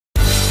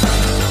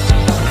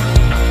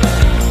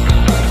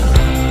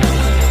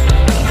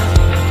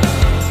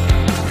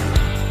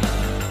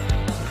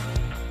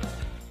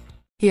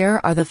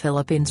Here are the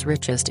Philippines'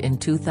 richest in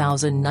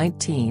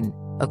 2019,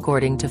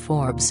 according to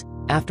Forbes,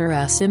 after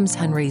SM's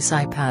Henry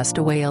Sy passed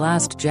away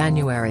last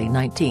January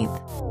 19.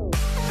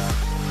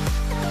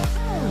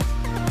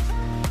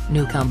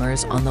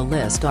 Newcomers on the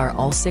list are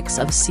all 6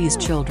 of Sy's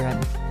children.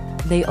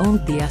 They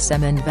owned the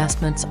SM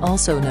Investments,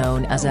 also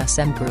known as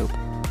SM Group.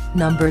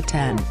 Number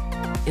 10.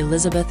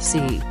 Elizabeth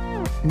Sy.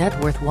 Net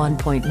worth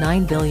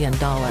 $1.9 billion.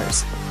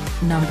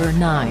 Number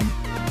 9.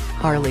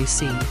 Harley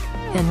Sy,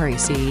 Henry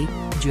Sy,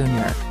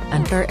 Jr.,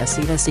 and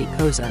Teresita Sy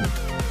Cozan.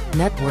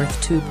 Net worth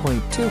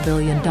 $2.2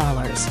 billion.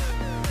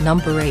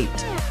 Number 8.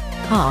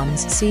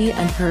 Hans Sy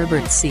and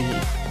Herbert Sy.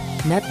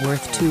 Net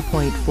worth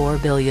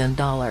 $2.4 billion.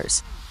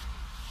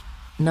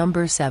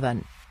 Number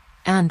 7.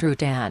 Andrew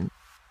Tan.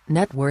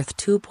 Net worth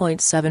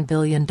 $2.7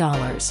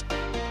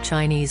 billion.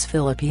 Chinese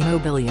Filipino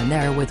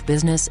billionaire with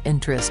business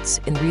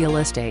interests in real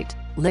estate,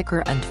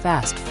 liquor and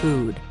fast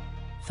food.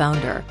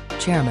 Founder,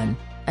 Chairman,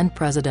 and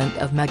President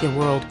of Mega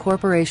World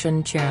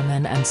Corporation,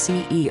 Chairman and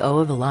CEO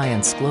of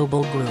Alliance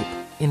Global Group,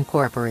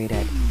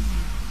 Incorporated.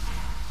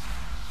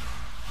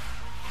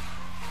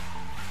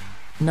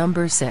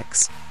 Number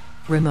 6.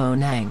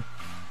 Ramon Ang.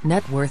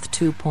 Net worth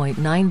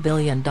 $2.9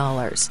 billion.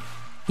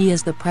 He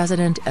is the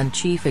President and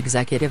Chief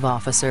Executive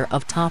Officer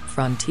of Top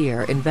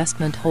Frontier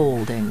Investment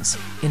Holdings,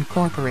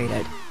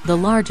 Incorporated, the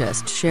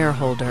largest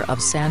shareholder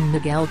of San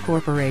Miguel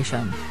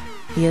Corporation.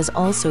 He is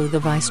also the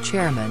Vice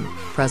Chairman,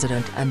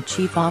 President and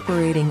Chief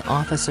Operating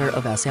Officer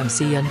of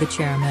SMC and the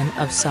Chairman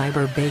of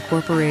Cyber Bay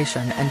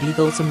Corporation and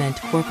Eagle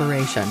Cement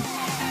Corporation.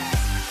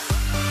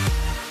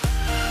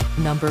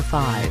 Number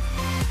 5.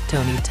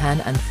 Tony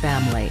Tan and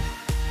family.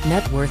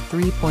 Net worth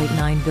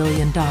 $3.9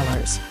 billion.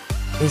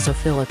 Is a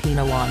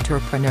Filipino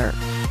entrepreneur.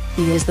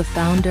 He is the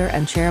founder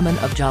and chairman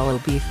of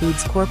Jollibee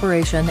Foods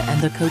Corporation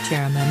and the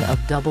co-chairman of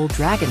Double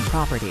Dragon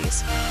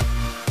Properties.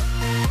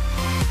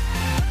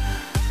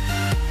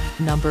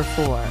 Number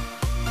 4.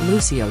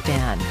 Lucio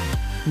Tan.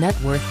 Net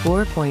worth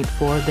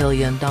 $4.4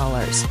 billion.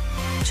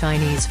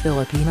 Chinese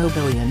Filipino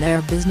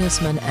billionaire,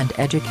 businessman and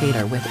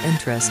educator with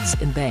interests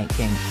in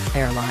banking,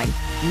 airline,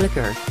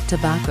 liquor,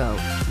 tobacco,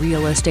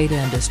 real estate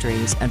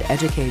industries and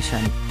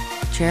education.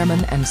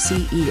 Chairman and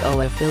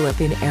CEO of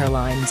Philippine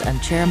Airlines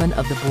and Chairman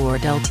of the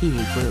Board LT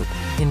Group,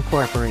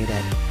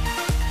 Incorporated.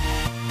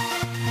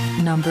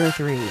 Number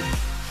 3.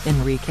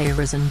 Enrique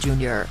Rizan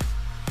Jr.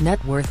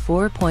 Net worth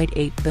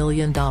 $4.8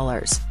 billion.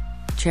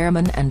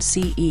 Chairman and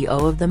CEO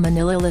of the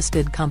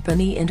Manila-listed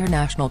company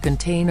International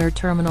Container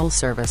Terminal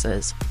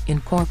Services,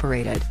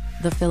 Incorporated,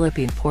 the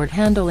Philippine port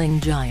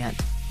handling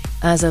giant.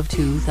 As of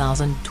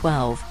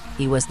 2012,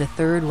 he was the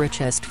 3rd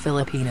richest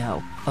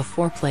Filipino, a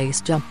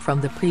 4-place jump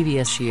from the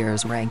previous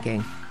year's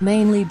ranking,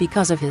 mainly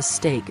because of his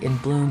stake in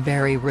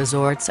Bloomberry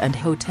Resorts and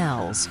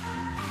Hotels.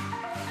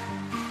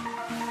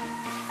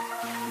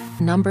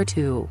 Number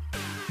 2.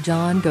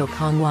 John Go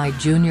Kongwai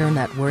Jr.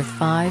 Net worth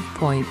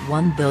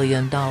 $5.1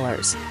 billion.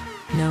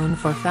 Known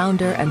for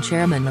founder and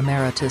chairman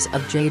emeritus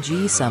of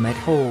JG Summit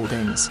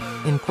Holdings,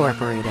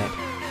 Incorporated.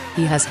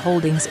 He has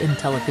holdings in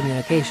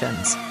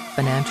telecommunications,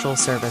 financial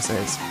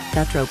services,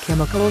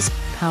 petrochemicals,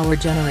 power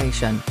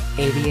generation,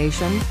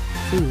 aviation,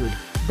 food,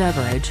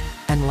 beverage,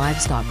 and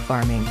livestock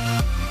farming.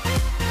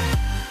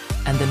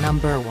 And the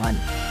number 1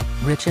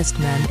 richest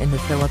man in the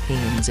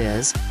Philippines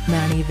is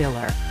Manny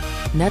Villar.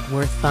 Net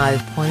worth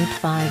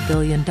 $5.5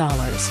 billion.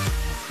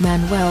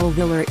 Manuel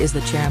Villar is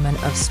the chairman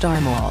of Star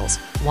Malls,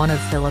 one of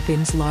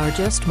Philippines'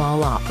 largest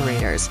mall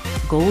operators,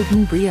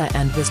 Golden Bria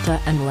and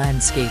Vista and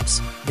Landscapes,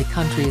 the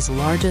country's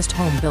largest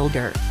home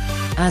builder.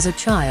 As a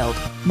child,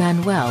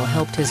 Manuel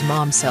helped his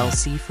mom sell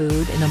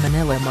seafood in a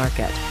Manila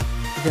market.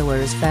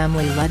 Villar's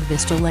family led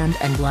Vistaland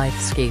and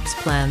Lifescapes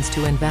plans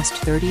to invest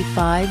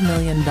 $35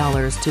 million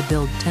to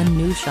build 10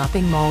 new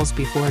shopping malls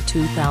before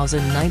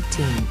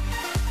 2019.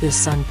 His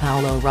son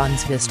Paolo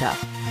runs Vista.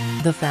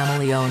 The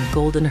family-owned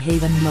Golden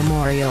Haven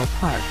Memorial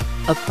Park,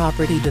 a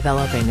property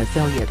developing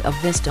affiliate of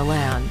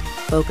Vistaland,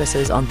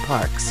 focuses on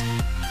parks.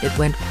 It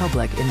went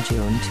public in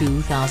June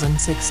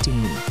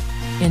 2016.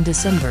 In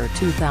December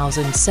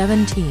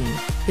 2017,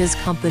 his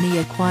company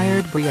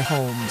acquired Bria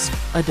Homes,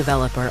 a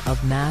developer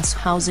of mass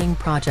housing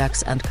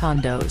projects and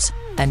condos,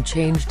 and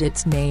changed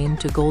its name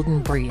to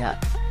Golden Bria.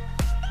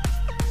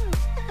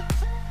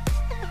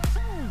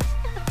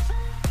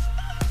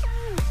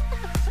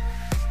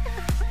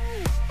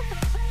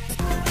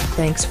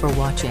 Thanks for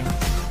watching.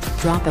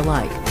 Drop a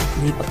like,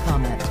 leave a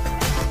comment,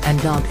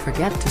 and don't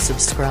forget to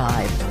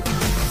subscribe.